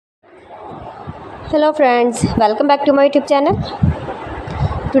Hello friends, welcome back to my YouTube channel.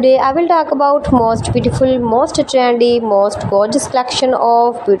 Today I will talk about most beautiful, most trendy, most gorgeous collection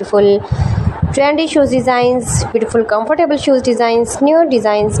of beautiful trendy shoes designs, beautiful comfortable shoes designs, new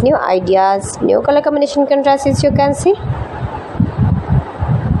ideas, new color combination contrasts you can see.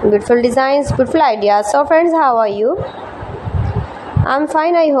 Beautiful designs, beautiful ideas. So friends, how are you? I'm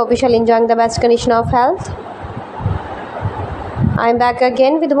fine. I hope you shall enjoy the best condition of health. I'm back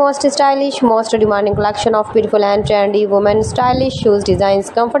again with the most stylish, most demanding collection of beautiful and trendy women stylish shoes designs,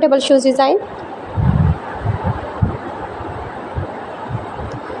 comfortable shoes design.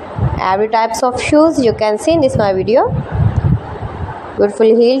 Every types of shoes you can see in this my video. Beautiful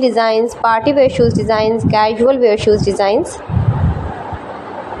heel designs, party wear shoes designs, casual wear shoes designs,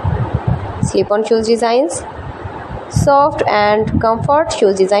 slip-on shoes designs, soft and comfort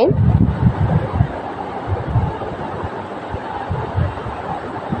shoes design.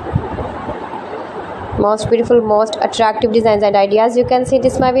 Most beautiful, most attractive designs and ideas you can see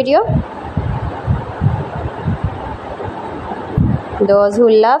this my video. Those who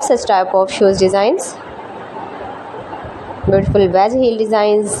love such type of shoes designs, beautiful wedge heel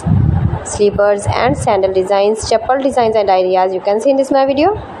designs, slippers and sandal designs, chappal designs and ideas you can see in this my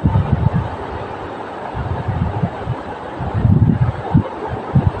video.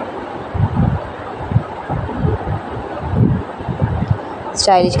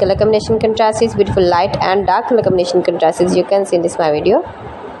 Stylish color combination contrasts, beautiful light and dark color combination contrasts you can see in this my video.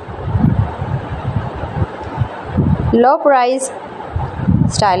 Low price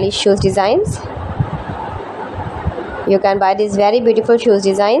stylish shoes designs. You can buy these very beautiful shoes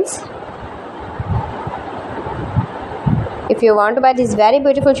designs. If you want to buy these very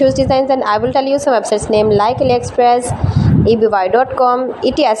beautiful shoes designs, then I will tell you some websites name like AliExpress, eBay.com,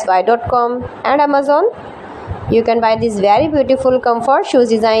 ETSY.com and Amazon. You can buy these very beautiful comfort shoes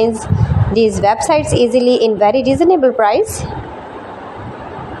designs, these websites easily in very reasonable price.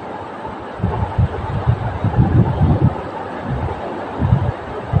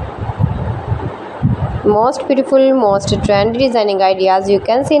 Most beautiful, most trendy designing ideas you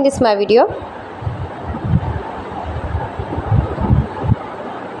can see in this my video.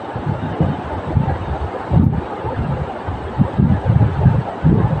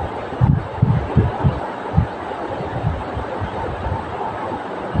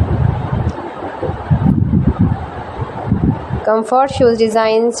 Comfort shoes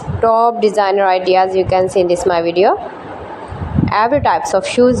designs, top designer ideas you can see in this my video. Every types of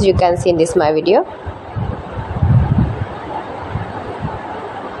shoes you can see in this my video.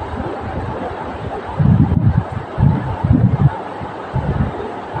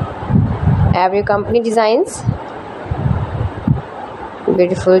 Every company designs,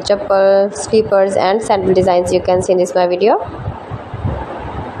 beautiful chappal, slippers and sandal designs you can see in this my video.